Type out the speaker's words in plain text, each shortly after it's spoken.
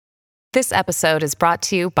This episode is brought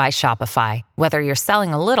to you by Shopify. Whether you're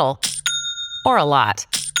selling a little or a lot,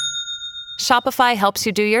 Shopify helps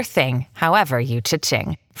you do your thing, however you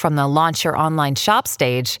cha-ching. From the launch your online shop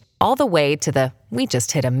stage, all the way to the we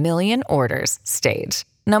just hit 1 million orders stage.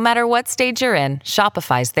 No matter what stage you're in,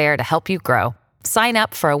 Shopify's there to help you grow. Sign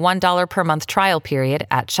up for a $1 per month trial period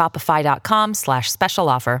at shopify.com/special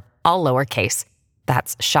offer, all lowercase.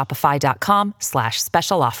 That's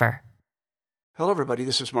shopify.com/special offer. Hello, everybody.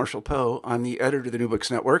 This is Marshall Poe. I'm the editor of the New Books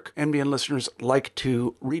Network. NBN listeners like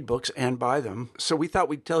to read books and buy them. So we thought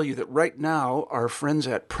we'd tell you that right now, our friends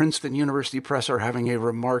at Princeton University Press are having a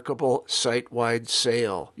remarkable site-wide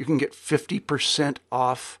sale. You can get 50%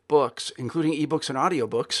 off books, including ebooks and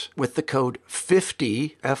audiobooks, with the code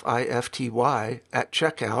 50, F-I-F-T-Y, at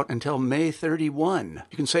checkout until May 31.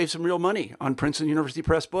 You can save some real money on Princeton University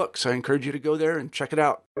Press books. I encourage you to go there and check it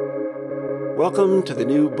out. Welcome to the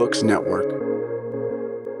New Books Network.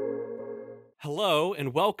 Hello,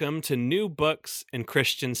 and welcome to New Books in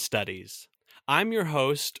Christian Studies. I'm your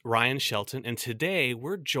host, Ryan Shelton, and today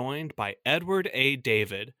we're joined by Edward A.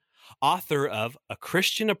 David, author of A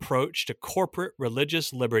Christian Approach to Corporate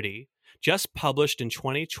Religious Liberty, just published in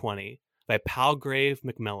 2020 by Palgrave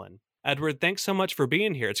Macmillan. Edward, thanks so much for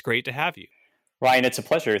being here. It's great to have you. Ryan, it's a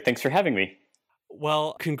pleasure. Thanks for having me.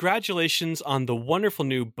 Well, congratulations on the wonderful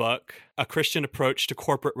new book, A Christian Approach to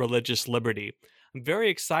Corporate Religious Liberty. I'm very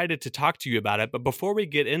excited to talk to you about it, but before we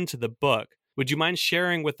get into the book, would you mind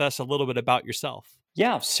sharing with us a little bit about yourself?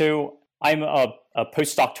 Yeah, so I'm a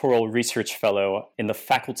postdoctoral research fellow in the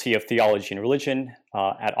Faculty of Theology and Religion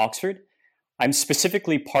at Oxford. I'm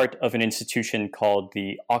specifically part of an institution called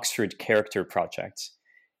the Oxford Character Project.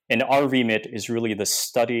 And our remit is really the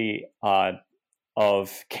study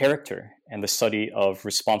of character and the study of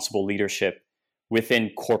responsible leadership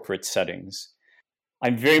within corporate settings.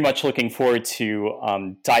 I'm very much looking forward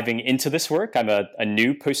to diving into this work. I'm a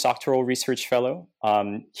new postdoctoral research fellow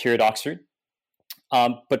here at Oxford.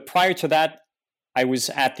 But prior to that, I was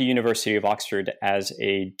at the University of Oxford as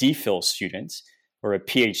a DPhil student, or a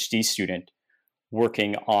PhD student,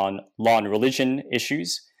 working on law and religion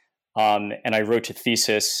issues. And I wrote a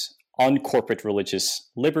thesis on corporate religious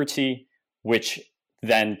liberty, which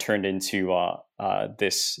then turned into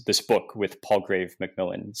this book with Palgrave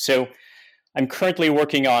Macmillan. So I'm currently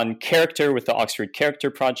working on character with the Oxford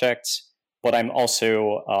Character Project, but I'm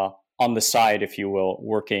also on the side, if you will,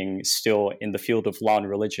 working still in the field of law and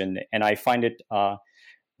religion. And I find it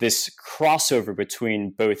this crossover between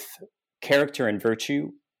both character and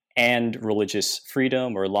virtue and religious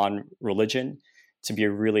freedom or law and religion to be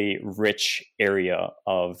a really rich area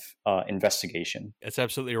of investigation. That's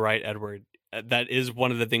absolutely right, Edward. That is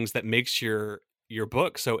one of the things that makes your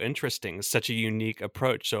book so interesting, such a unique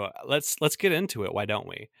approach. So let's get into it. Why don't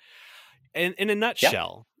we? In a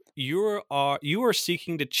nutshell, you are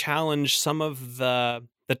seeking to challenge some of the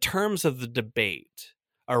terms of the debate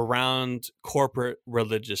around corporate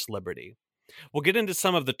religious liberty. We'll get into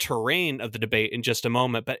some of the terrain of the debate in just a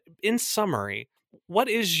moment, but in summary, what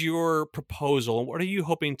is your proposal and what are you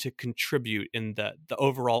hoping to contribute in the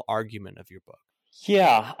overall argument of your book?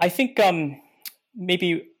 Yeah, I think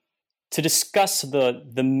maybe to discuss the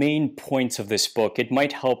main points of this book, it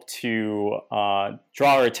might help to draw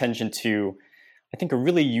our attention to, I think, a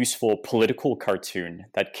really useful political cartoon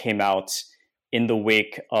that came out in the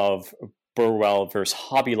wake of Burwell versus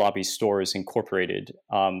Hobby Lobby Stores Incorporated,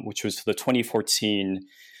 which was the 2014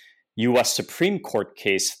 U.S. Supreme Court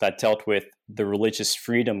case that dealt with the religious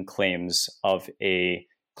freedom claims of a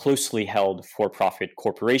closely held for-profit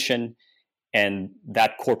corporation and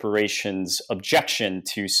that corporation's objection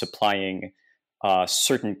to supplying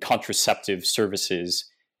certain contraceptive services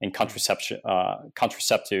and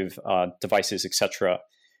contraceptive devices, etc.,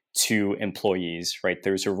 to employees. Right?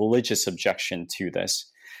 There's a religious objection to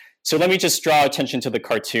this. So let me just draw attention to the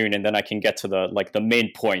cartoon, and then I can get to the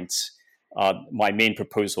main points, my main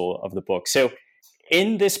proposal of the book. So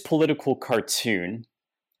in this political cartoon,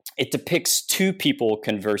 it depicts two people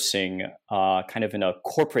conversing kind of in a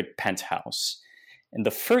corporate penthouse. And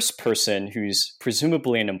the first person, who's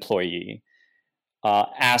presumably an employee,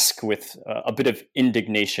 asks with a bit of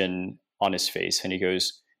indignation on his face. And he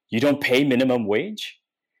goes, "You don't pay minimum wage?"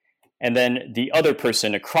 And then the other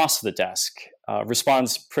person across the desk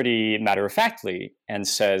responds pretty matter-of-factly and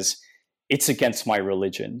says, "It's against my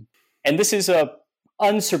religion." And this is a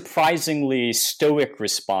unsurprisingly stoic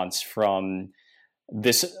response from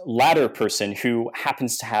this latter person, who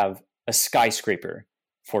happens to have a skyscraper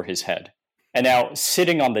for his head. And now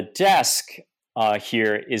sitting on the desk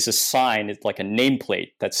here is a sign, it's like a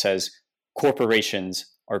nameplate that says, "Corporations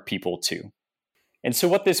are people too." And so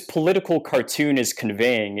what this political cartoon is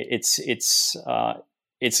conveying, it's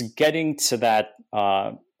getting to that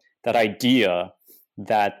idea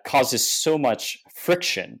that causes so much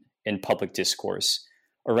friction in public discourse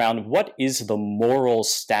around what is the moral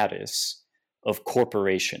status of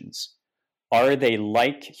corporations. Are they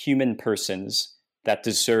like human persons that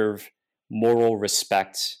deserve moral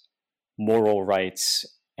respect, moral rights,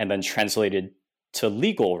 and then translated to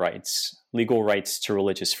legal rights to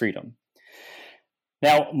religious freedom?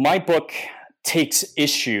 Now, my book takes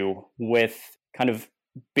issue with kind of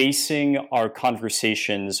basing our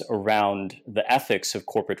conversations around the ethics of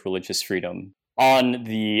corporate religious freedom on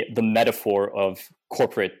the metaphor of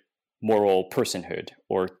corporate moral personhood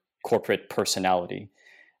or corporate personality.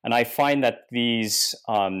 And I find that these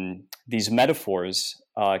metaphors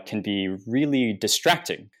can be really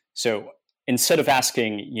distracting. So instead of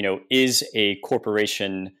asking, is a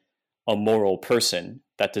corporation a moral person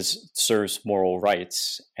that deserves moral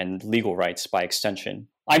rights and legal rights by extension,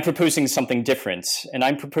 I'm proposing something different. And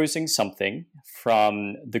I'm proposing something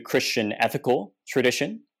from the Christian ethical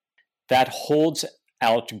tradition that holds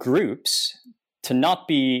out groups to not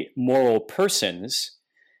be moral persons,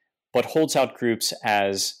 but holds out groups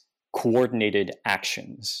as coordinated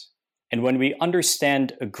actions. And when we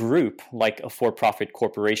understand a group like a for-profit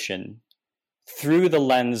corporation through the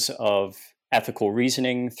lens of ethical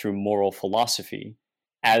reasoning, through moral philosophy,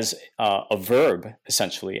 as a verb,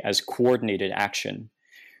 essentially, as coordinated action,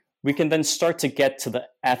 we can then start to get to the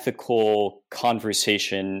ethical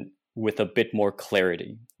conversation with a bit more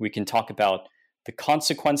clarity. We can talk about the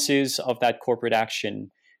consequences of that corporate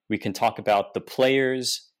action. We can talk about the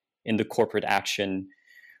players in the corporate action.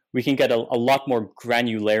 We can get a lot more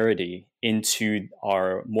granularity into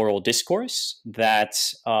our moral discourse that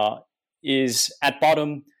is, at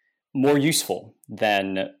bottom, more useful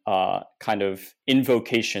than kind of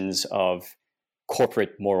invocations of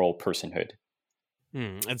corporate moral personhood.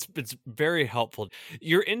 It's very helpful.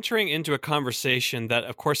 You're entering into a conversation that,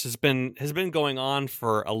 of course, has been going on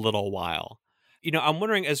for a little while. I'm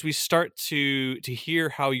wondering, as we start to hear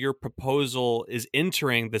how your proposal is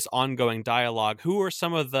entering this ongoing dialogue, who are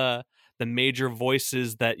some of the major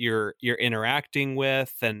voices that you're interacting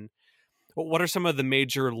with, and what are some of the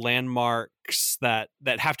major landmarks that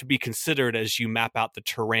have to be considered as you map out the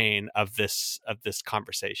terrain of this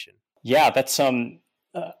conversation? Yeah, that's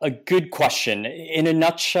a good question. In a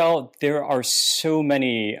nutshell, there are so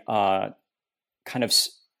many kind of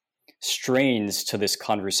strains to this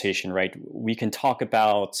conversation, right? We can talk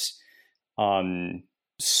about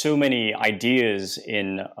so many ideas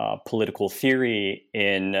in political theory,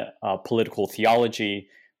 in political theology.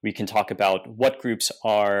 We can talk about what groups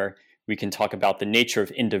are. We can talk about the nature of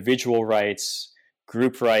individual rights,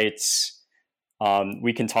 group rights.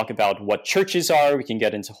 We can talk about what churches are. We can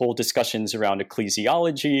get into whole discussions around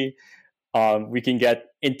ecclesiology. We can get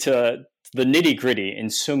into the nitty-gritty in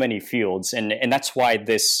so many fields. And that's why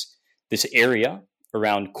this area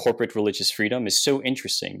around corporate religious freedom is so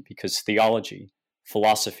interesting, because theology,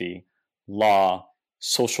 philosophy, law,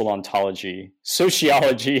 social ontology,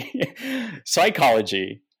 sociology,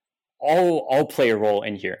 psychology, all play a role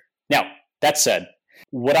in here. Now, that said,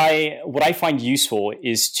 what I find useful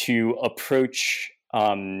is to approach,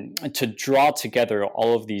 to draw together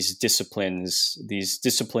all of these disciplines, these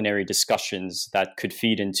disciplinary discussions that could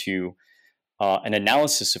feed into an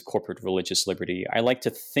analysis of corporate religious liberty. I like to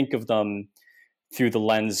think of them through the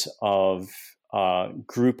lens of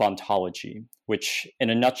group ontology, which in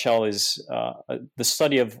a nutshell is the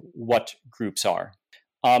study of what groups are.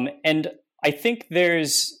 And I think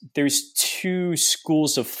there's two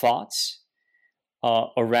schools of thought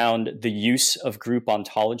around the use of group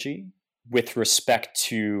ontology with respect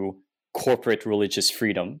to corporate religious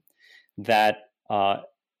freedom that are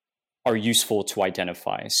useful to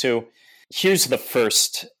identify. So here's the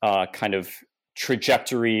first kind of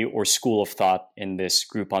trajectory or school of thought in this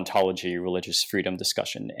group ontology religious freedom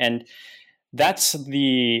discussion. And that's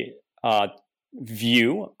the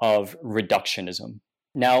view of reductionism.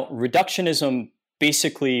 Now, reductionism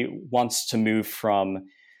basically wants to move from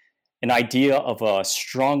an idea of a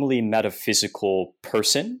strongly metaphysical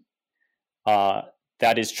person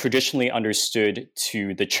that is traditionally understood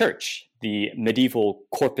to the church, the medieval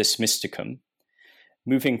corpus mysticum,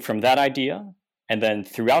 moving from that idea, and then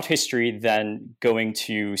throughout history, then going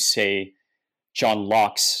to, say, John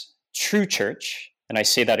Locke's true church, and I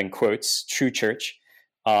say that in quotes, true church,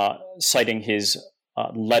 citing his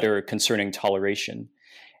letter concerning toleration.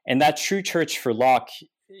 And that true church for Locke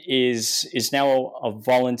is now a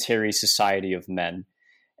voluntary society of men,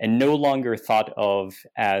 and no longer thought of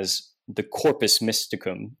as the corpus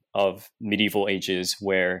mysticum of medieval ages,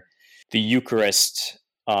 where the Eucharist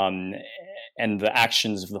and the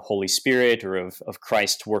actions of the Holy Spirit or of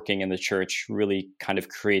Christ working in the church really kind of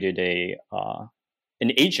created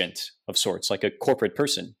an agent of sorts, like a corporate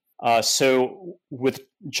person. So with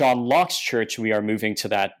John Locke's church, we are moving to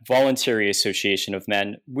that voluntary association of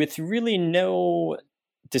men with really no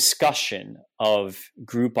discussion of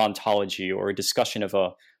group ontology or a discussion of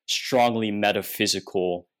a strongly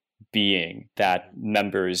metaphysical being that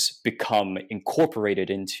members become incorporated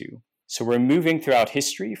into. So we're moving throughout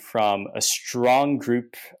history from a strong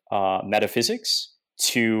group metaphysics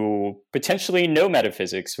to potentially no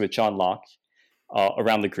metaphysics with John Locke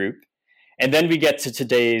around the group. And then we get to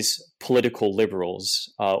today's political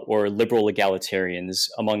liberals or liberal egalitarians,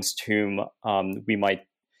 amongst whom we might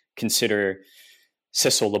consider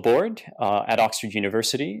Cecil Laborde at Oxford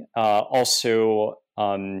University, also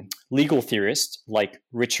legal theorists like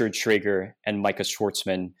Richard Schrager and Micah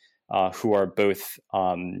Schwartzman, who are both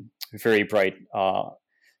very bright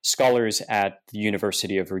scholars at the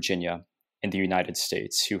University of Virginia in the United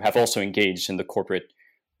States, who have also engaged in the corporate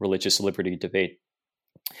religious liberty debate.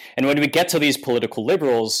 And when we get to these political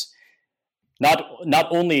liberals, not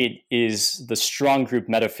only is the strong group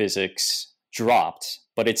metaphysics dropped,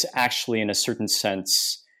 but it's actually in a certain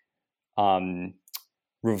sense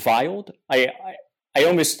reviled. I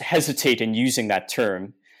almost hesitate in using that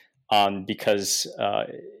term because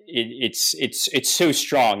it's so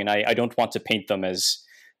strong, and I don't want to paint them as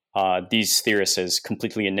these theorists as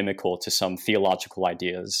completely inimical to some theological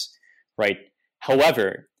ideas, right?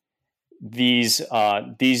 However, these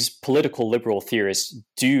political liberal theorists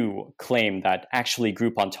do claim that actually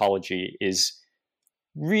group ontology is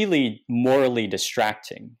really morally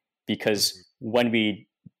distracting, because when we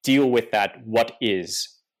deal with that what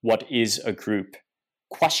is a group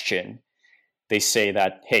question, they say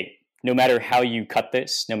that, hey, no matter how you cut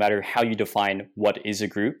this, no matter how you define what is a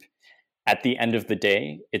group, at the end of the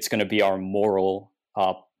day, it's going to be our moral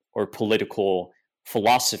or political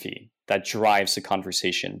philosophy that drives the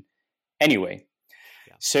conversation anyway.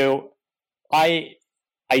 Yeah. So I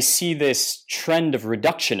see this trend of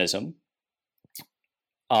reductionism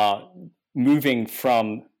moving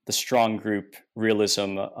from the strong group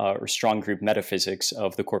realism or strong group metaphysics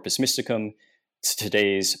of the Corpus Mysticum to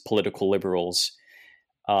today's political liberals,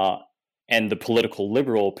 and the political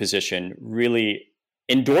liberal position really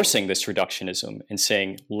endorsing this reductionism and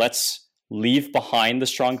saying, let's leave behind the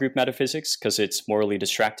strong group metaphysics because it's morally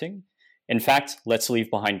distracting. In fact, let's leave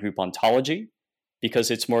behind group ontology because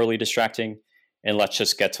it's morally distracting, and let's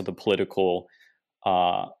just get to the political,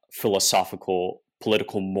 philosophical,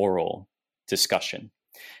 political, moral discussion.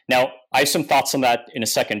 Now, I have some thoughts on that in a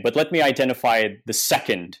second, but let me identify the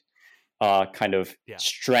second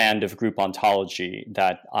strand of group ontology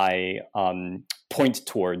that I point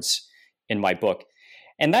towards in my book.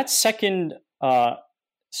 And that second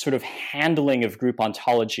sort of handling of group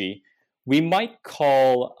ontology, we might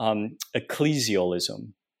call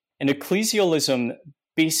ecclesialism. And ecclesialism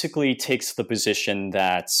basically takes the position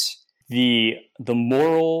that the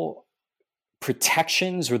moral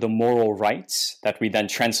protections or the moral rights that we then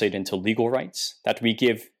translate into legal rights that we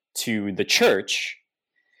give to the church,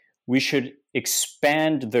 we should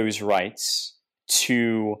expand those rights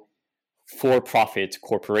to for-profit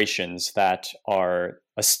corporations that are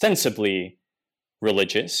ostensibly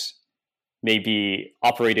religious, maybe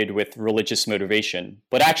operated with religious motivation,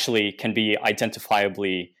 but actually can be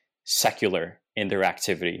identifiably secular in their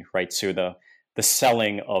activity, right? So the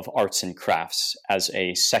selling of arts and crafts as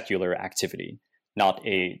a secular activity, not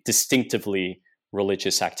a distinctively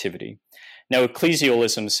religious activity. Now,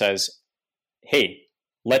 ecclesialism says, hey,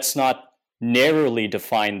 let's not narrowly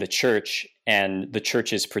define the church and the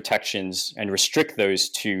church's protections and restrict those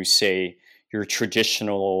to, say, your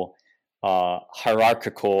traditional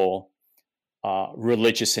hierarchical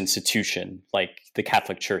religious institution, like the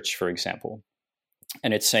Catholic Church, for example.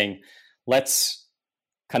 And it's saying, let's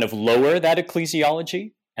kind of lower that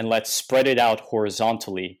ecclesiology and let's spread it out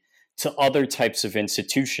horizontally to other types of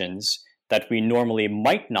institutions that we normally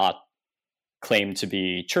might not claim to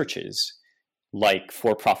be churches, like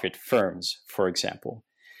for-profit firms, for example.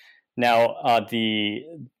 Now, the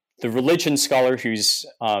religion scholar who's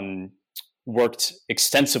worked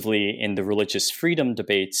extensively in the religious freedom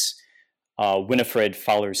debates, Winifred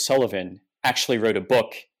Fowler-Sullivan, actually wrote a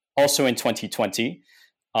book also in 2020.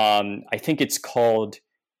 I think it's called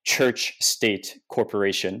Church-State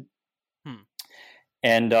Corporation.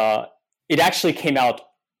 And it actually came out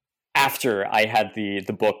after I had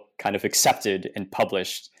the book kind of accepted and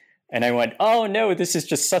published. And I went, oh no, this is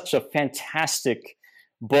just such a fantastic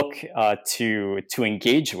book to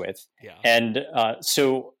engage with. Yeah. And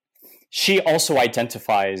so she also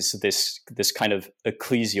identifies this kind of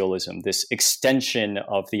ecclesialism, this extension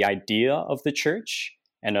of the idea of the church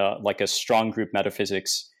and like a strong group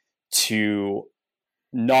metaphysics to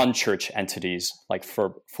non-church entities like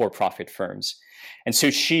for-profit firms. And so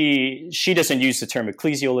she doesn't use the term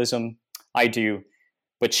ecclesialism, I do,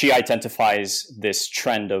 but she identifies this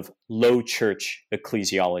trend of low church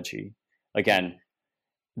ecclesiology. Again,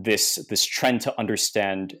 this trend to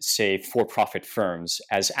understand, say, for-profit firms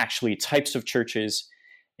as actually types of churches,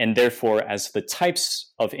 and therefore as the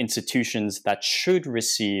types of institutions that should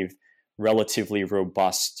receive relatively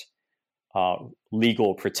robust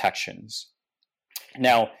legal protections.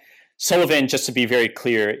 Now, Sullivan, just to be very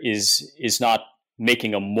clear, is not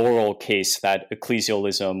making a moral case that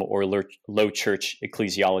ecclesialism or low church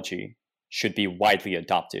ecclesiology should be widely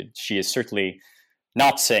adopted. She is certainly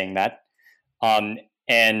not saying that.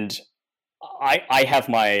 And I have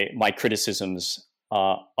my criticisms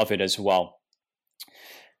of it as well.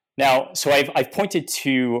 Now, so I've pointed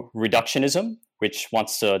to reductionism, which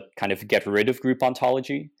wants to kind of get rid of group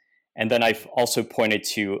ontology. And then I've also pointed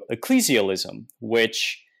to ecclesialism,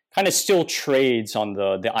 which kind of still trades on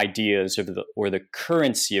the ideas of the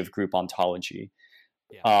currency of group ontology,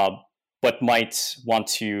 but might want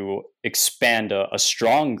to expand a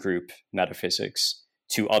strong group metaphysics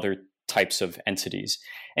to other types of entities.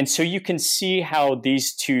 And so you can see how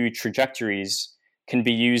these two trajectories can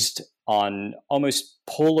be used on almost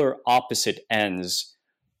polar opposite ends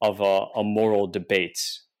of a moral debate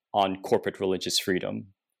on corporate religious freedom.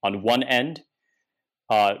 On one end,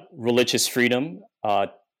 religious freedom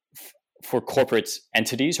for corporate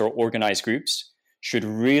entities or organized groups should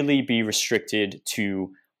really be restricted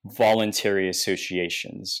to voluntary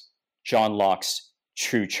associations, John Locke's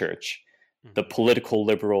true church, the political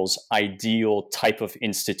liberals' ideal type of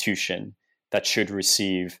institution that should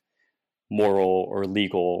receive moral or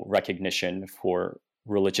legal recognition for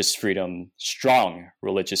religious freedom, strong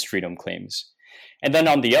religious freedom claims. And then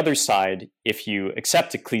on the other side, if you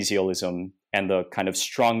accept ecclesialism and the kind of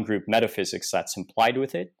strong group metaphysics that's implied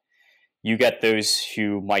with it, you get those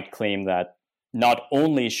who might claim that not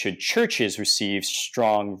only should churches receive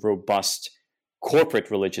strong, robust corporate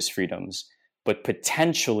religious freedoms, but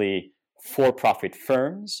potentially for-profit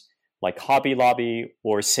firms like Hobby Lobby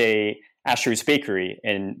or, say, Asher's Bakery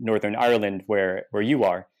in Northern Ireland, where you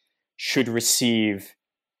are, should receive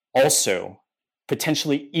also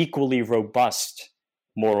potentially equally robust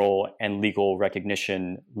moral and legal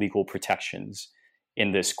recognition, legal protections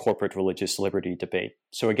in this corporate religious liberty debate.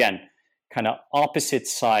 So again, kind of opposite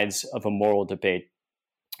sides of a moral debate.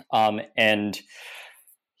 And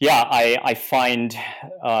yeah, I find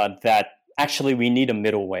that actually we need a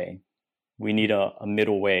middle way. We need a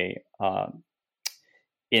middle way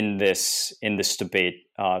in this debate,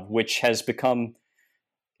 which has become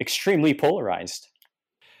extremely polarized.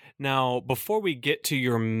 Now, before we get to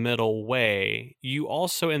your middle way, you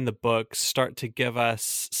also in the book start to give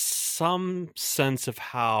us some sense of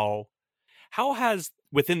how has,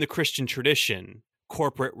 within the Christian tradition,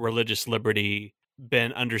 corporate religious liberty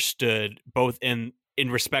been understood, both in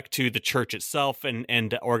respect to the church itself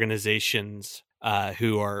and organizations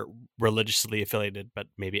who are religiously affiliated, but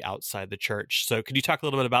maybe outside the church. So could you talk a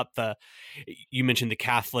little bit about you mentioned the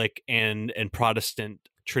Catholic and Protestant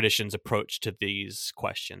tradition's approach to these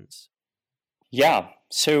questions? Yeah.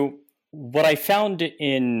 So what I found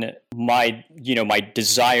in my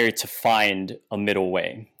desire to find a middle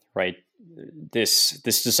way, right? This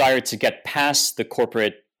desire to get past the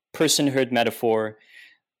corporate personhood metaphor,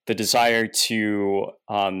 the desire to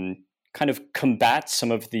kind of combat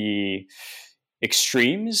some of the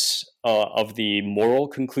extremes of the moral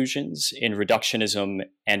conclusions in reductionism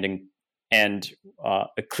and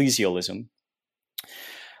ecclesialism.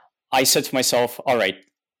 I said to myself, all right,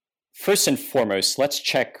 first and foremost, let's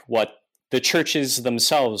check what the churches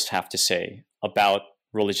themselves have to say about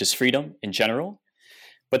religious freedom in general,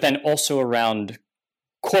 but then also around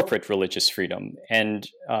corporate religious freedom. And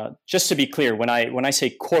just to be clear, when I say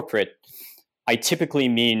corporate, I typically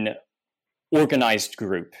mean organized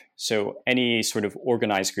group. So any sort of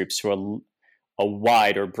organized group, so a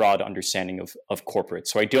wide or broad understanding of corporate.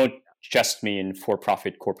 So I don't just mean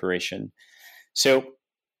for-profit corporation. So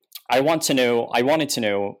I wanted to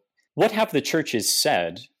know, what have the churches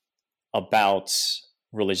said about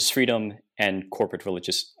religious freedom and corporate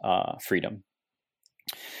religious freedom?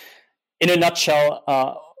 In a nutshell,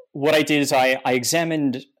 what I did is I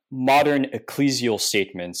examined modern ecclesial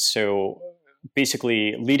statements. So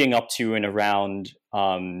basically leading up to and around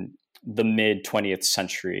the mid-20th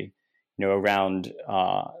century, around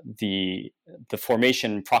the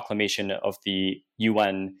formation, proclamation of the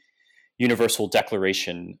UN Universal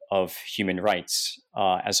Declaration of Human Rights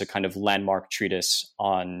as a kind of landmark treatise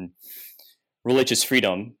on religious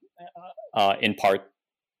freedom, in part,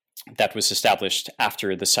 that was established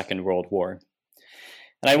after the Second World War.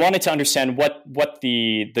 And I wanted to understand what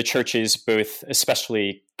the churches, both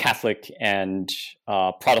especially Catholic and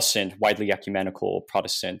Protestant, widely ecumenical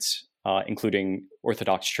Protestant, including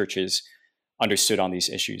Orthodox churches, understood on these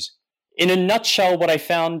issues. In a nutshell, what I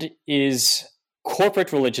found is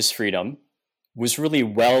corporate religious freedom was really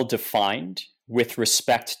well defined with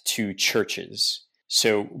respect to churches.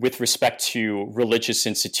 So with respect to religious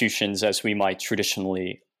institutions as we might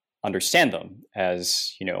traditionally understand them,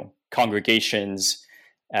 as, congregations,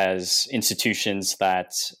 as institutions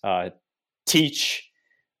that teach,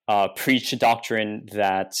 preach a doctrine,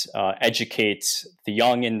 that educate the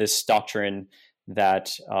young in this doctrine,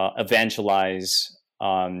 that evangelize,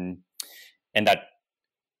 and that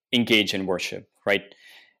engage in worship, right?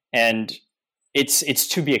 And it's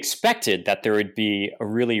to be expected that there would be a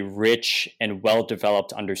really rich and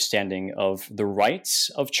well-developed understanding of the rights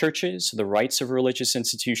of churches, the rights of religious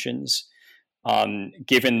institutions,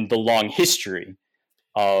 given the long history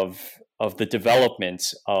of the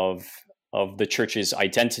development of the church's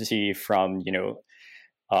identity from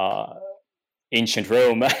ancient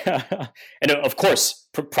Rome, and of course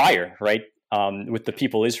prior, right, with the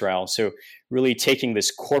people Israel. So really taking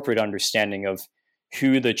this corporate understanding of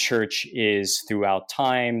who the church is throughout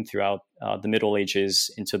time, throughout the Middle Ages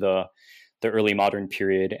into the early modern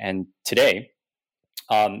period and today.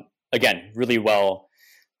 Again, really well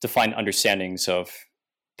defined understandings of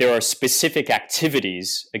there are specific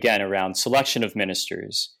activities, again, around selection of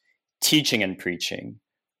ministers, teaching and preaching,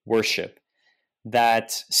 worship,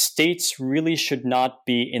 that states really should not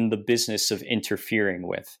be in the business of interfering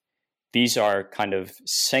with. These are kind of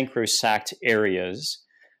sacrosanct areas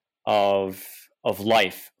of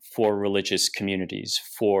life for religious communities,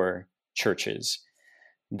 for churches,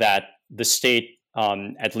 that the state,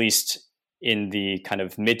 at least in the kind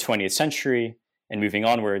of mid-20th century and moving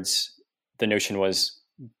onwards, the notion was,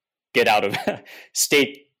 get out of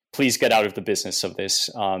state, please get out of the business of this.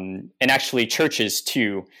 And actually churches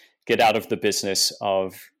too, get out of the business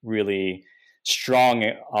of really strong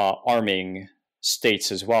arming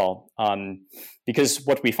states as well. Because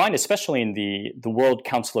what we find, especially in the World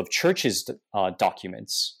Council of Churches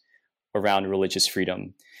documents around religious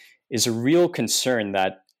freedom, is a real concern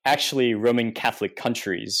that actually Roman Catholic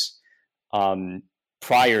countries,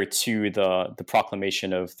 prior to the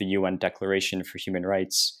proclamation of the UN Declaration for Human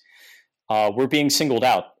Rights, were being singled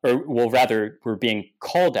out, or well, rather, were being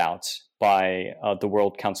called out by the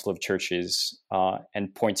World Council of Churches,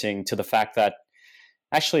 and pointing to the fact that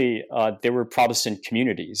actually there were Protestant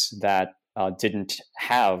communities that didn't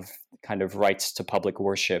have kind of rights to public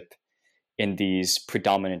worship in these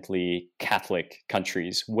predominantly Catholic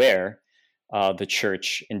countries where the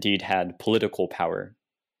church indeed had political power,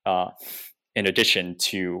 in addition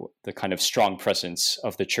to the kind of strong presence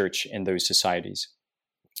of the church in those societies.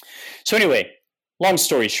 So anyway, long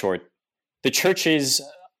story short, the churches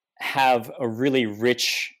have a really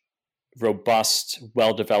rich, robust,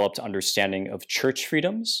 well-developed understanding of church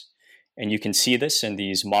freedoms. And you can see this in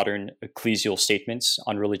these modern ecclesial statements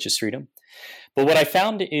on religious freedom. But what I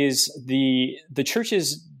found is the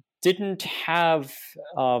churches didn't have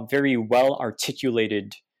very well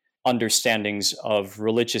articulated understandings of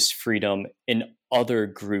religious freedom in other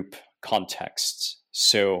group contexts.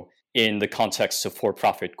 So in the context of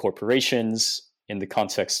for-profit corporations, in the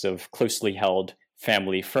context of closely held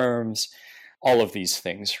family firms, all of these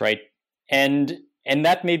things, right? And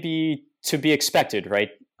that may be to be expected,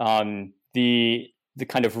 right? The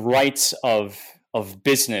kind of rights of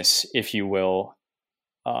business, if you will,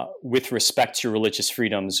 with respect to religious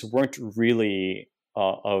freedoms weren't really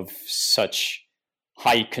of such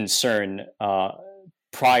high concern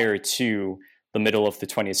prior to the middle of the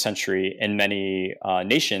 20th century in many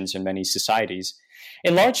nations and many societies.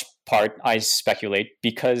 In large part, I speculate,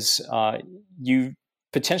 because you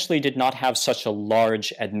potentially did not have such a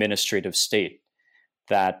large administrative state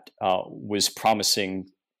that was promising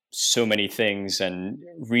so many things and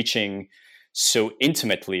reaching so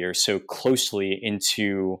intimately or so closely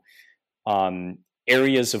into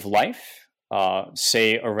areas of life,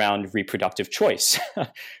 say around reproductive choice,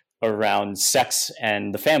 around sex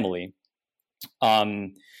and the family.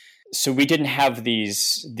 So we didn't have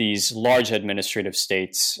these large administrative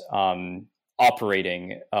states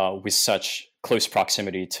operating with such close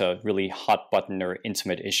proximity to really hot button or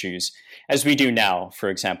intimate issues as we do now, for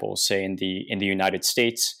example, say in the United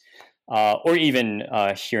States, or even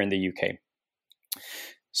here in the UK.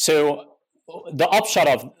 So the upshot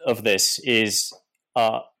of this is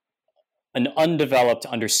an undeveloped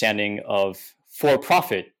understanding of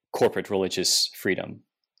for-profit corporate religious freedom.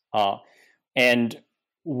 And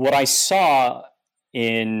what I saw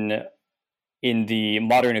in the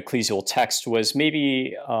modern ecclesial text was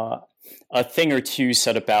maybe a thing or two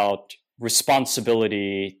said about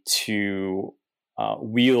responsibility to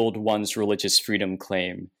wield one's religious freedom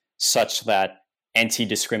claim such that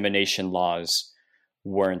anti-discrimination laws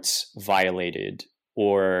weren't violated,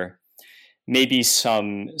 or maybe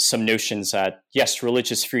some notions that, yes,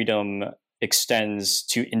 religious freedom extends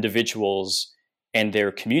to individuals and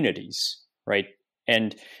their communities, right?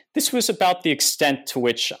 And this was about the extent to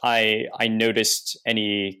which I noticed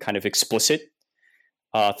any kind of explicit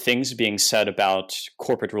things being said about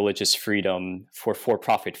corporate religious freedom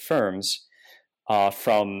for-profit firms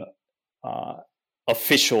from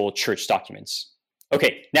official church documents.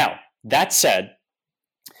 Okay, now, that said,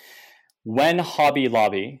 when Hobby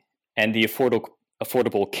Lobby and the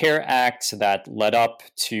Affordable Care Act that led up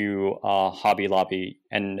to Hobby Lobby,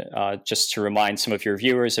 and just to remind some of your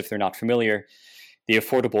viewers, if they're not familiar, the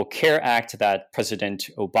Affordable Care Act that President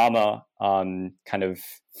Obama kind of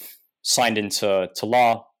signed into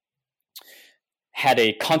law had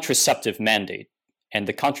a contraceptive mandate. And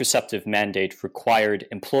the contraceptive mandate required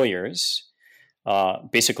employers,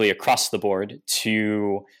 basically across the board,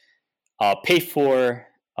 to pay for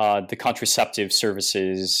the contraceptive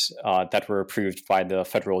services that were approved by the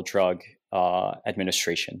Federal Drug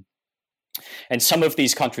Administration. And some of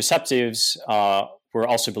these contraceptives were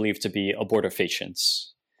also believed to be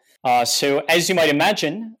abortifacients. So as you might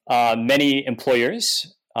imagine, many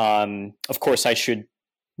employers, of course, I should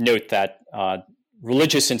note that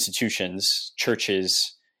religious institutions,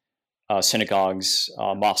 churches, synagogues,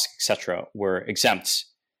 mosques, etc., were exempt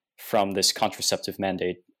from this contraceptive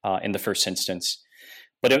mandate in the first instance.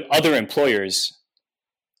 But other employers,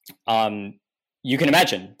 you can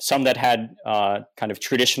imagine, some that had kind of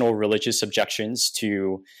traditional religious objections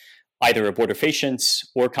to either abortifacients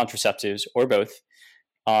or contraceptives or both,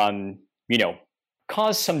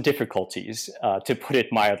 caused some difficulties, to put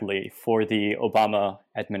it mildly, for the Obama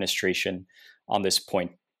administration on this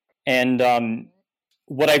point. And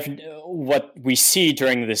what we see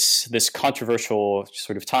during this controversial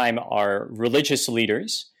sort of time are religious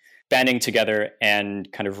leaders banding together and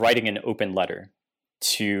kind of writing an open letter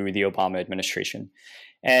to the Obama administration.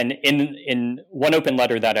 And in one open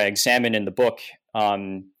letter that I examine in the book,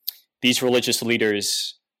 these religious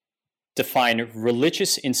leaders define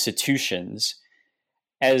religious institutions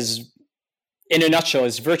as, in a nutshell,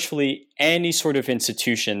 as virtually any sort of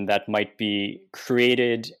institution that might be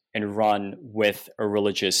created and run with a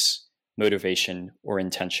religious motivation or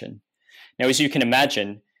intention. Now, as you can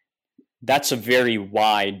imagine, that's a very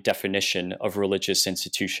wide definition of religious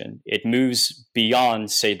institution. It moves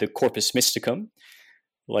beyond, say, the corpus mysticum,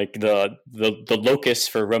 like the locus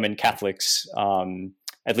for Roman Catholics,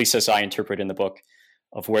 at least as I interpret in the book,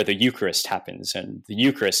 of where the Eucharist happens. And the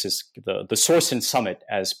Eucharist is the source and summit,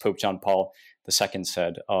 as Pope John Paul II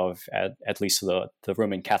said, of at least the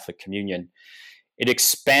Roman Catholic communion. It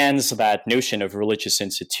expands that notion of religious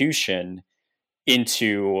institution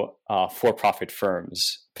into for-profit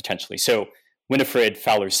firms, potentially. So Winifred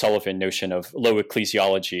Fowler Sullivan notion of low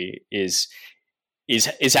ecclesiology is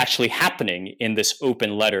actually happening in this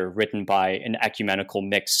open letter written by an ecumenical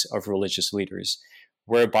mix of religious leaders,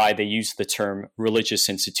 whereby they use the term religious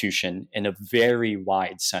institution in a very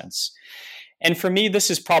wide sense. And for me, this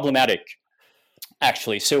is problematic,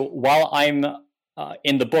 actually. So while I'm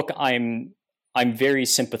in the book, I'm very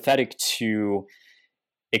sympathetic to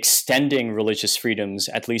extending religious freedoms,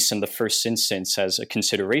 at least in the first instance, as a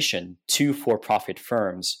consideration to for-profit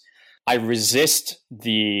firms, I resist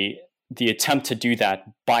the attempt to do that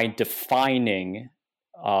by defining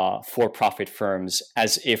for-profit firms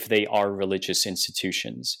as if they are religious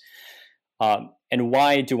institutions. And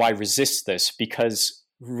why do I resist this? Because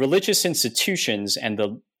religious institutions and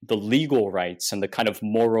the legal rights and the kind of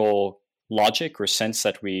moral logic or sense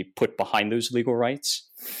that we put behind those legal rights,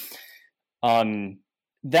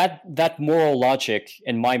 that moral logic,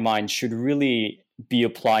 in my mind, should really be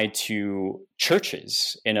applied to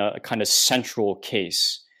churches in a kind of central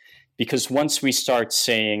case. Because once we start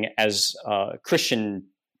saying, as Christian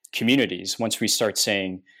communities, once we start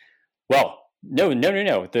saying, well, no,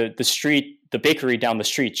 the bakery down the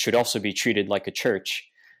street should also be treated like a church,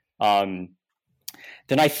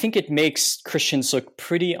 then I think it makes Christians look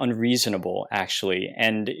pretty unreasonable, actually.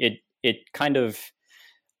 And it kind of,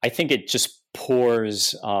 I think it just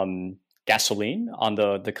pours gasoline on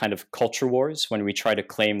the kind of culture wars when we try to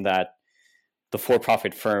claim that the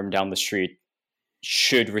for-profit firm down the street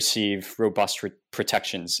should receive robust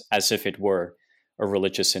protections as if it were a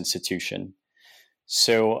religious institution.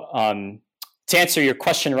 So to answer your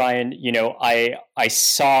question, Ryan, I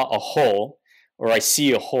saw a hole, or I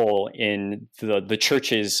see a hole in the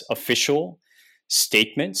church's official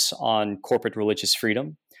statements on corporate religious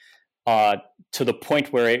freedom, to the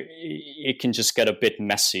point where it can just get a bit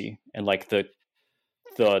messy, and like the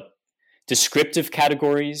descriptive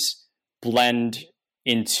categories blend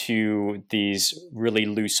into these really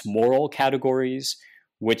loose moral categories,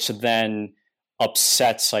 which then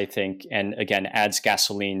upsets, I think, and again adds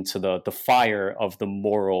gasoline to the fire of the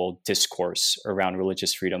moral discourse around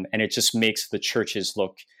religious freedom, and it just makes the churches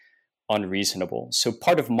look unreasonable. So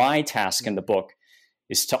part of my task in the book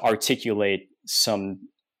is to articulate some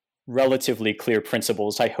relatively clear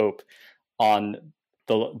principles, I hope, on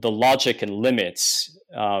the logic and limits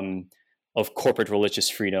of corporate religious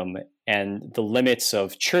freedom, and the limits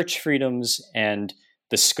of church freedoms, and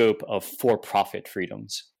the scope of for-profit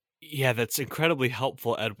freedoms. Yeah, that's incredibly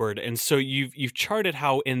helpful, Edward. And so you've charted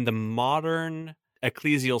how in the modern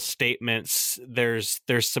ecclesial statements there's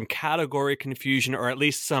some category confusion, or at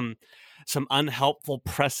least some unhelpful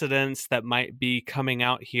precedents that might be coming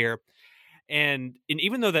out here. And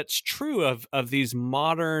even though that's true of these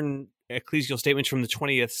modern ecclesial statements from the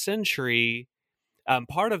 20th century,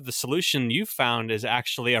 part of the solution you found is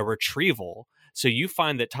actually a retrieval. So you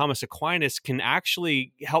find that Thomas Aquinas can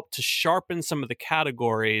actually help to sharpen some of the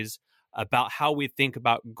categories about how we think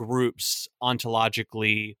about groups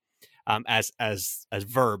ontologically as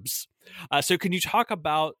verbs. So can you talk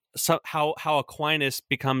about how Aquinas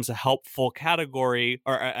becomes a helpful category,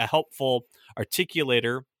 or a helpful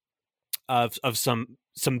articulator of some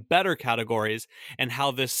better categories, and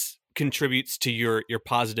how this contributes to your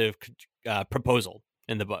positive proposal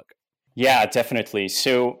in the book? Yeah, definitely.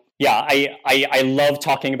 So yeah, I love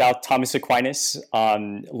talking about Thomas Aquinas.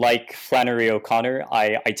 Like Flannery O'Connor,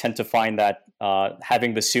 I tend to find that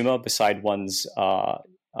having the Summa beside one's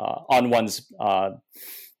on one's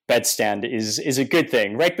bedstand is a good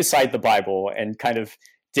thing, right beside the Bible, and kind of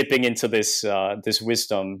dipping into this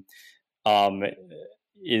wisdom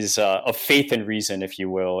is of faith and reason, if you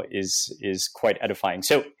will, is quite edifying.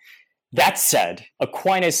 So that said,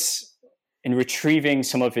 Aquinas, in retrieving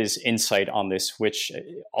some of his insight on this, which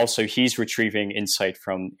also he's retrieving insight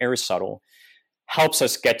from Aristotle, helps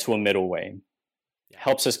us get to a middle way.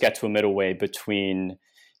 Helps us get to a middle way between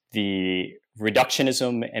the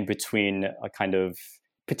reductionism and between a kind of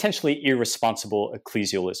potentially irresponsible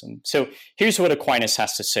ecclesialism. So here's what Aquinas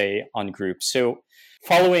has to say on groups. So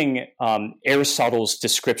following Aristotle's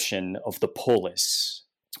description of the polis,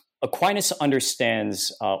 Aquinas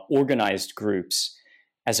understands organized groups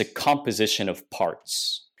as a composition of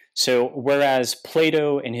parts. So whereas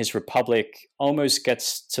Plato in his Republic almost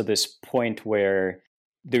gets to this point where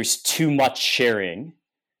there's too much sharing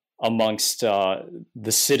amongst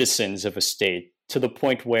the citizens of a state, to the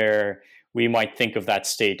point where we might think of that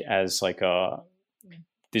state as like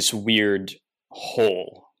this weird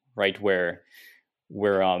whole, right? Where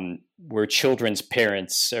children's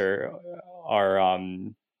parents are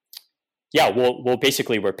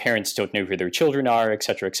basically where parents don't know who their children are, et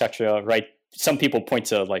cetera, right? Some people point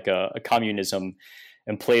to like a communism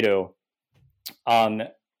in Plato.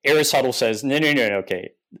 Aristotle says, no,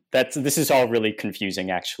 okay. This is all really confusing,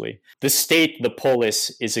 actually. The state, the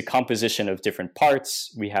polis, is a composition of different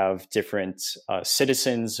parts. We have different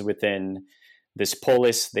citizens within this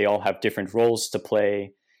polis. They all have different roles to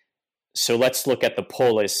play. So let's look at the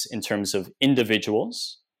polis in terms of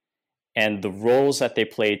individuals and the roles that they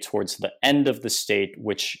play towards the end of the state,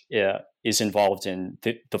 which is involved in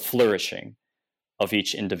the flourishing of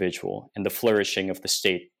each individual and the flourishing of the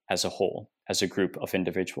state as a whole, as a group of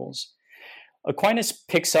individuals. Aquinas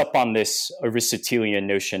picks up on this Aristotelian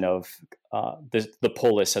notion of the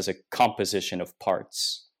polis as a composition of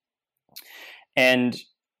parts. And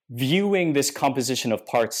viewing this composition of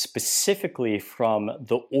parts specifically from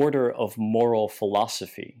the order of moral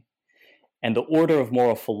philosophy. And the order of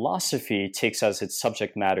moral philosophy takes as its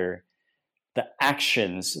subject matter the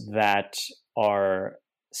actions that are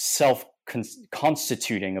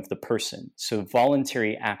self-constituting of the person. So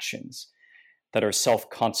voluntary actions that are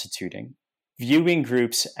self-constituting. Viewing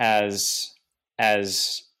groups as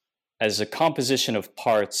a composition of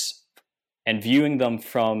parts and viewing them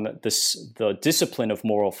from the discipline of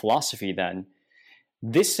moral philosophy, then,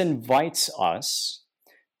 this invites us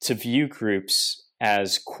to view groups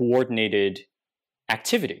as coordinated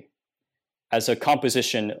activity, as a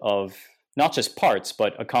composition of not just parts,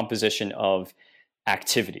 but a composition of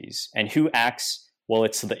activities. And who acts? Well,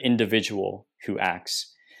 it's the individual who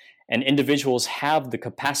acts. And individuals have the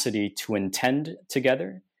capacity to intend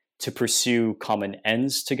together, to pursue common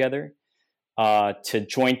ends together, to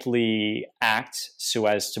jointly act so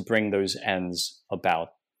as to bring those ends about.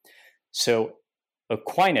 So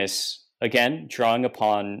Aquinas, again, drawing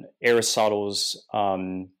upon Aristotle's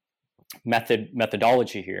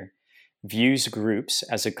methodology here, views groups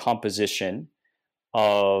as a composition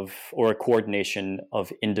of, or a coordination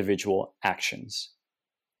of individual actions.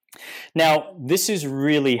 Now, this is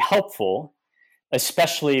really helpful,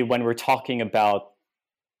 especially when we're talking about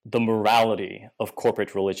the morality of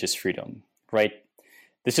corporate religious freedom, right?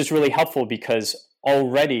 This is really helpful because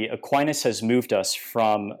already Aquinas has moved us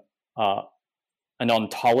from an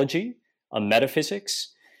ontology, a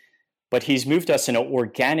metaphysics, but he's moved us in an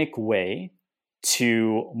organic way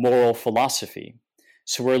to moral philosophy.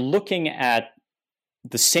 So we're looking at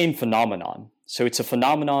the same phenomenon. So it's a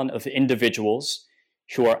phenomenon of individuals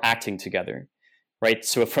who are acting together, right?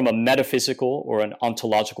 So from a metaphysical or an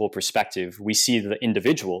ontological perspective, we see the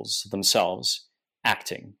individuals themselves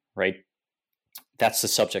acting, right? That's the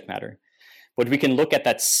subject matter. But we can look at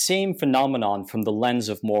that same phenomenon from the lens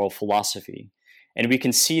of moral philosophy, and we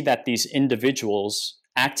can see that these individuals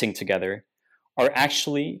acting together are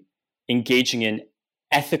actually engaging in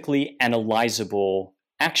ethically analyzable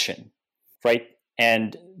action, right?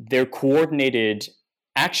 And their coordinated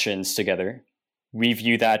actions together, we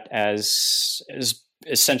view that as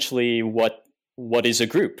essentially what is a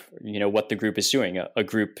group, what the group is doing, a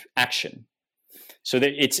group action. So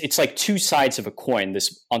that it's like two sides of a coin,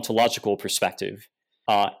 this ontological perspective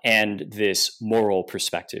and this moral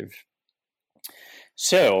perspective.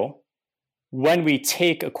 So when we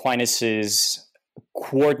take Aquinas's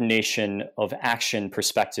coordination of action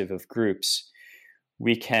perspective of groups,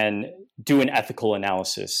 we can do an ethical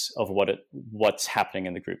analysis of what's happening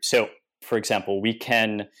in the group. So, for example, we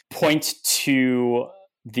can point to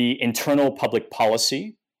the internal public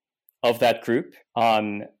policy of that group.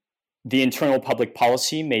 The internal public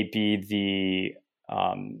policy may be the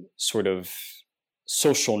sort of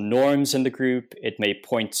social norms in the group. It may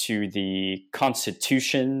point to the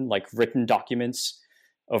constitution, like written documents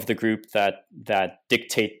of the group that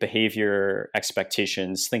dictate behavior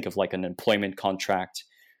expectations. Think of like an employment contract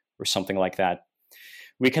or something like that.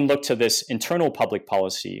 We can look to this internal public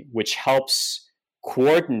policy, which helps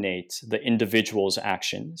coordinate the individual's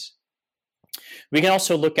actions. We can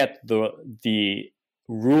also look at the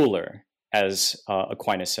ruler, as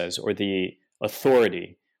Aquinas says, or the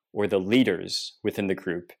authority or the leaders within the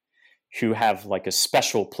group who have like a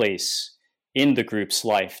special place in the group's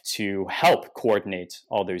life to help coordinate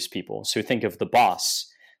all those people. So think of the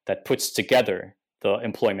boss that puts together the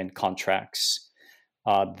employment contracts,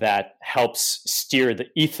 that helps steer the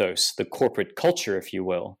ethos, the corporate culture, if you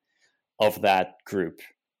will, of that group.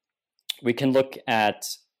 We can look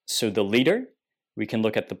at, the leader, we can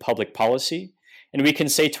look at the public policy, and we can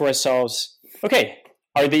say to ourselves, okay,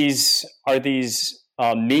 are these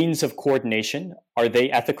means of coordination, are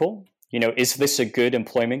they ethical? Is this a good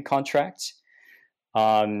employment contract?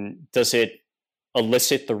 Does it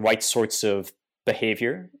elicit the right sorts of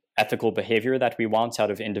behavior, ethical behavior that we want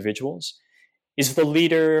out of individuals? Is the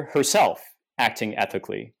leader herself acting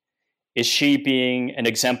ethically? Is she being an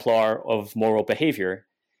exemplar of moral behavior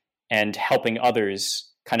and helping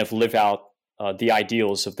others kind of live out the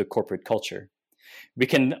ideals of the corporate culture? We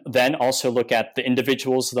can then also look at the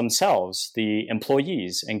individuals themselves, the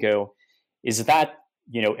employees, and go, is that,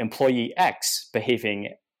 employee X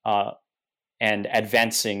behaving and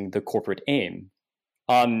advancing the corporate aim?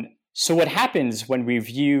 So what happens when we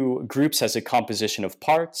view groups as a composition of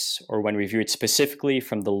parts, or when we view it specifically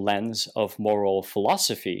from the lens of moral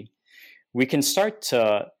philosophy, we can start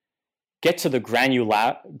to get to the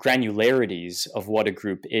granularities of what a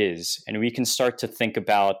group is. And we can start to think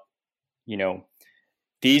about,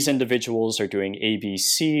 these individuals are doing A, B,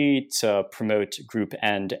 C to promote group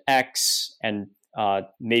end X, and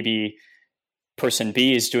maybe person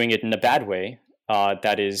B is doing it in a bad way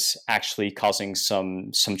that is actually causing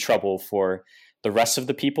some trouble for the rest of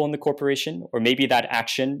the people in the corporation, or maybe that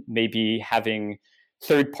action may be having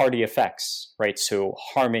third-party effects, right? So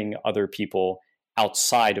harming other people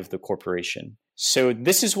outside of the corporation. So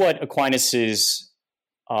this is what Aquinas's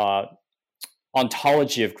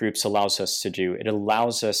ontology of groups allows us to do. It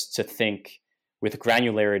allows us to think with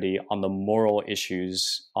granularity on the moral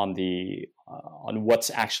issues, on what's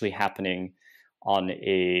actually happening on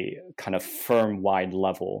a kind of firm-wide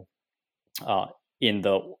level in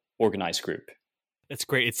the organized group. That's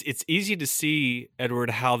great. It's easy to see, Edward,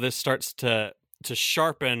 how this starts to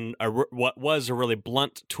sharpen what was a really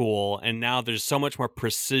blunt tool, and now there's so much more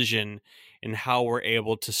precision in how we're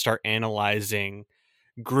able to start analyzing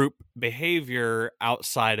group behavior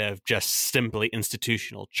outside of just simply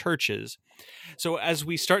institutional churches. So as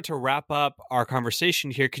we start to wrap up our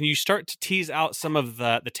conversation here, can you start to tease out some of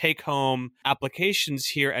the take-home applications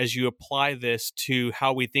here as you apply this to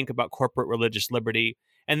how we think about corporate religious liberty?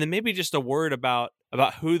 And then maybe just a word about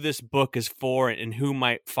who this book is for and who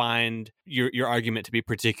might find your argument to be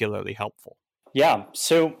particularly helpful. Yeah.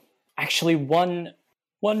 So actually one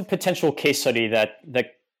potential case study that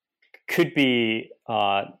could be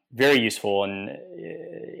very useful,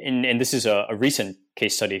 and this is a recent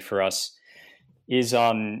case study for us, is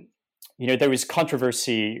there was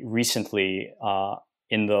controversy recently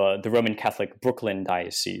in the Roman Catholic Brooklyn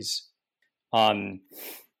diocese around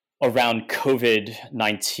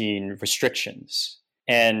COVID-19 restrictions.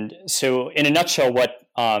 And so in a nutshell, what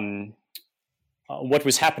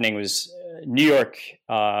was happening was New York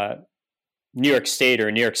State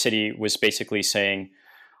or New York City was basically saying,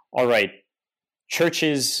 all right,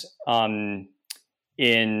 churches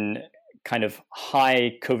in kind of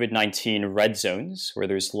high COVID-19 red zones where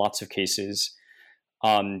there's lots of cases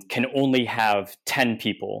can only have 10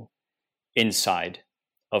 people inside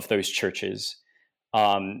of those churches.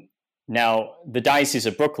 Now, the Diocese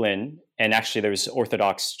of Brooklyn, and actually there was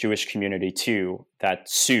Orthodox Jewish community too, that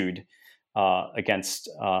sued against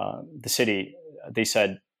the city. They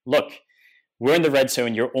said, look, we're in the red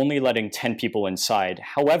zone. You're only letting 10 people inside.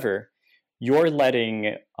 However, you're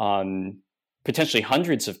letting potentially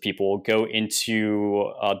hundreds of people go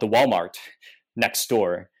into the Walmart next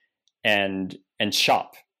door and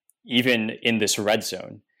shop, even in this red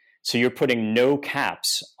zone. So you're putting no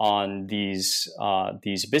caps on these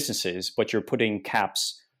businesses, but you're putting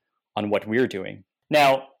caps on what we're doing.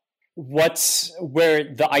 Now, where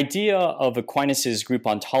the idea of Aquinas' group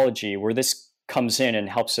ontology, where this comes in and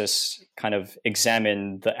helps us kind of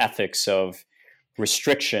examine the ethics of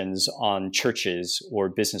restrictions on churches or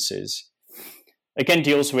businesses, again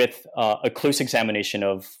deals with a close examination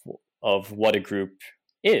of what a group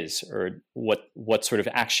is, or what sort of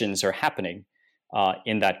actions are happening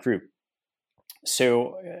in that group.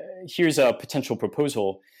 So here's a potential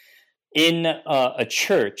proposal. In a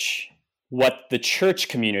church, what the church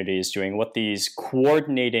community is doing, what these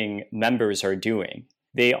coordinating members are doing,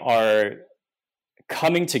 they are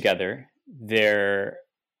coming together, they're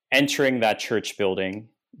entering that church building,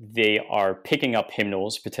 they are picking up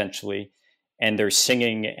hymnals potentially, and they're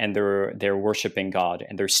singing and they're worshiping God,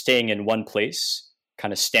 and they're staying in one place,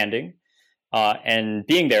 kind of standing, and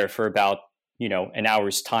being there for about an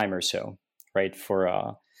hour's time or so, right, for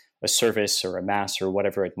a service or a mass or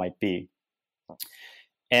whatever it might be.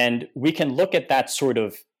 And we can look at that sort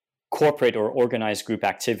of corporate or organized group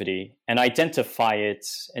activity and identify it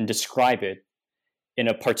and describe it in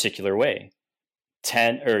a particular way.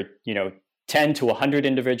 10 to 100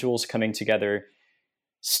 individuals coming together,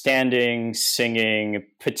 standing, singing,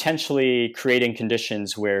 potentially creating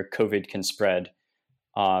conditions where COVID can spread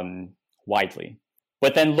widely.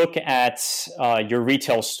 But then look at your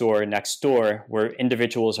retail store next door, where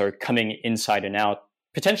individuals are coming inside and out,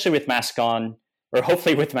 potentially with mask on, or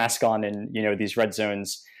hopefully with mask on in these red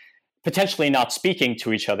zones, potentially not speaking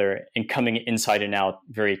to each other and coming inside and out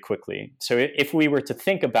very quickly. So if we were to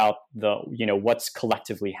think about what's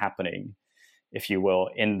collectively happening, if you will,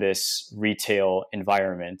 in this retail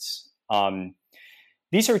environment,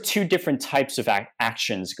 these are two different types of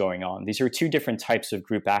actions going on. These are two different types of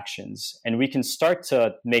group actions. And we can start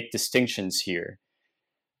to make distinctions here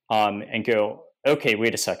and go, okay,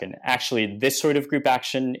 wait a second. Actually, this sort of group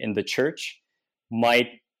action in the church might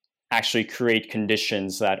actually create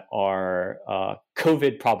conditions that are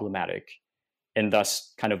COVID problematic and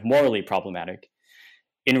thus kind of morally problematic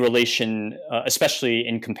in relation, especially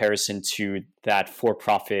in comparison to that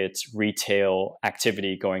for-profit retail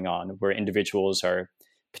activity going on where individuals are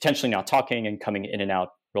potentially not talking and coming in and out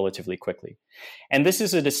relatively quickly. And this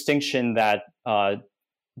is a distinction that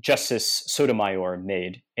Justice Sotomayor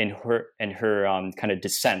made in her kind of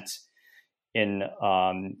dissent in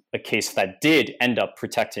a case that did end up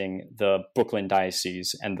protecting the Brooklyn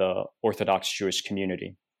Diocese and the Orthodox Jewish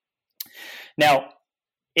community. Now,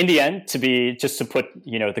 in the end, to put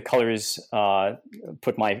the colors,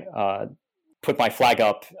 put my flag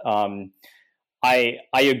up. I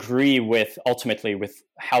agree ultimately with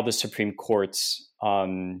how the Supreme Court's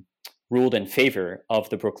ruled in favor of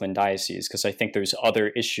the Brooklyn Diocese, because I think there's other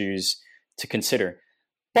issues to consider.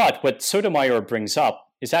 But what Sotomayor brings up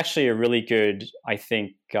is actually a really good, I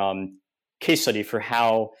think, case study for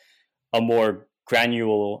how a more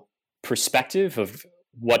granular perspective of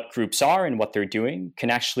what groups are and what they're doing can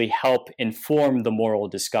actually help inform the moral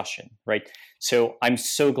discussion, right? So I'm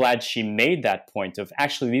so glad she made that point of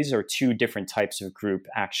actually these are two different types of group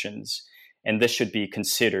actions, and this should be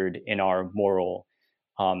considered in our moral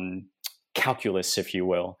calculus, if you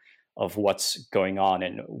will, of what's going on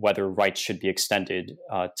and whether rights should be extended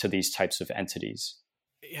to these types of entities.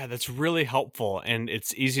 Yeah, that's really helpful, and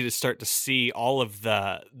it's easy to start to see all of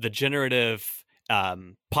the generative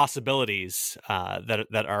possibilities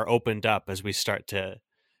that are opened up as we start to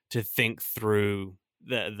think through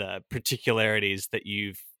the particularities that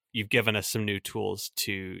you've given us some new tools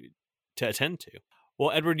to attend to.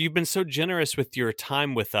 Well, Edward, you've been so generous with your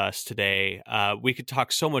time with us today. We could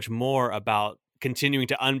talk so much more about continuing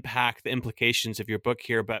to unpack the implications of your book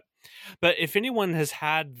here, but if anyone has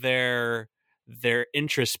had their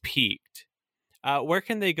interest piqued, where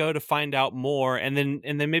can they go to find out more? And then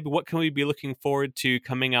maybe what can we be looking forward to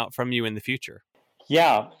coming out from you in the future?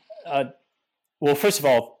 Yeah. Well, first of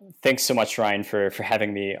all, thanks so much, Ryan, for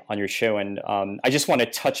having me on your show. And I just want to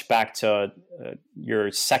touch back to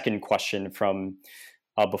your second question from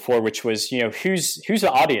before, which was, who's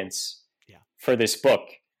the audience for this book?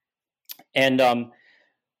 And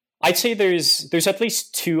I'd say there's at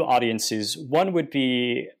least two audiences. One would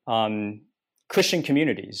be Christian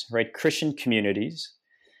communities, right? Christian communities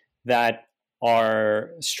that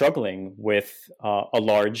are struggling with a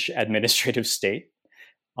large administrative state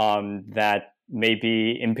that may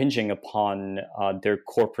be impinging upon their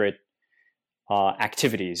corporate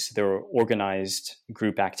activities, their organized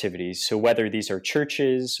group activities. So whether these are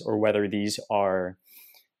churches or whether these are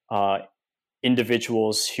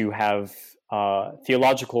individuals who have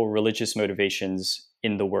theological religious motivations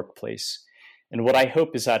in the workplace. And what I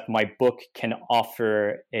hope is that my book can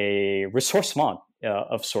offer a ressourcement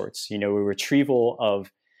of sorts, a retrieval of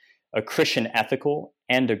a Christian ethical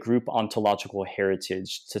and a group ontological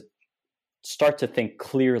heritage to start to think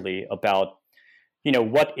clearly about,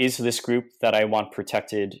 what is this group that I want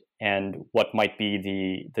protected and what might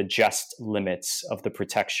be the just limits of the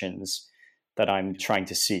protections that I'm trying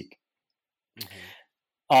to seek.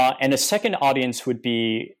 Mm-hmm. And a second audience would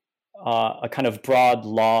be a kind of broad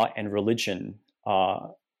law and religion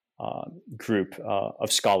group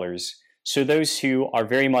of scholars. So those who are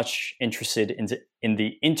very much interested in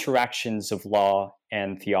the interactions of law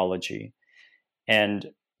and theology. And,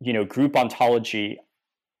 group ontology,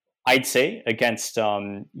 I'd say, against,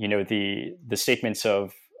 the statements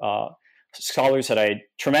of scholars that I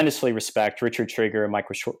tremendously respect, Richard Traeger,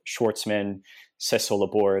 Michael Schwartzman, Cecil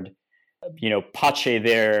Laborde, Pache,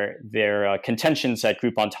 their contentions that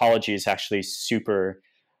group ontology is actually super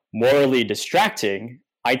morally distracting.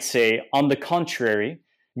 I'd say, on the contrary,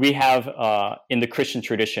 we have in the Christian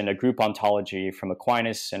tradition a group ontology from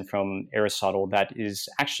Aquinas and from Aristotle that is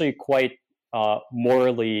actually quite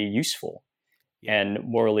morally useful and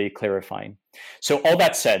morally clarifying. So all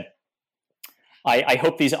that said, I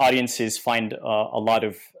hope these audiences find a lot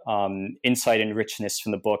of insight and richness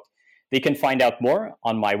from the book. They can find out more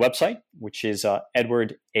on my website, which is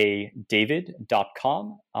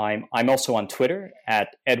edwardadavid.com. I'm also on Twitter at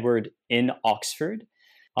edwardinoxford.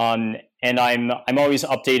 And I'm always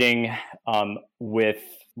updating with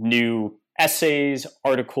new essays,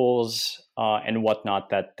 articles, and whatnot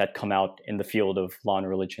that come out in the field of law and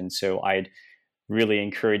religion. So I'd really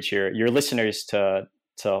encourage your listeners to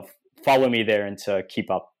follow me there and to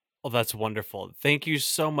keep up. Well, that's wonderful. Thank you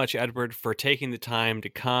so much, Edward, for taking the time to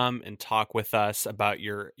come and talk with us about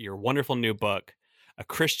your wonderful new book, A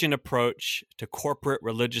Christian Approach to Corporate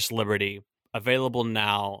Religious Liberty, available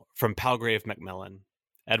now from Palgrave Macmillan.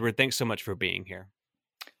 Edward, thanks so much for being here.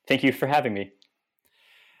 Thank you for having me.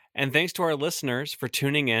 And thanks to our listeners for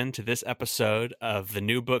tuning in to this episode of the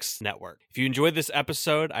New Books Network. If you enjoyed this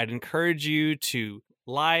episode, I'd encourage you to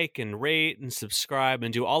like and rate and subscribe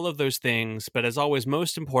and do all of those things. But as always,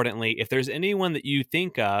 most importantly, if there's anyone that you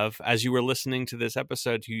think of as you were listening to this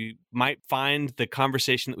episode who might find the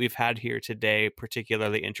conversation that we've had here today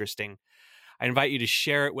particularly interesting, I invite you to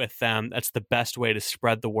share it with them. That's the best way to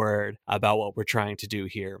spread the word about what we're trying to do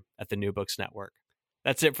here at the New Books Network.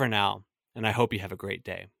 That's it for now, and I hope you have a great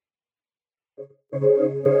day.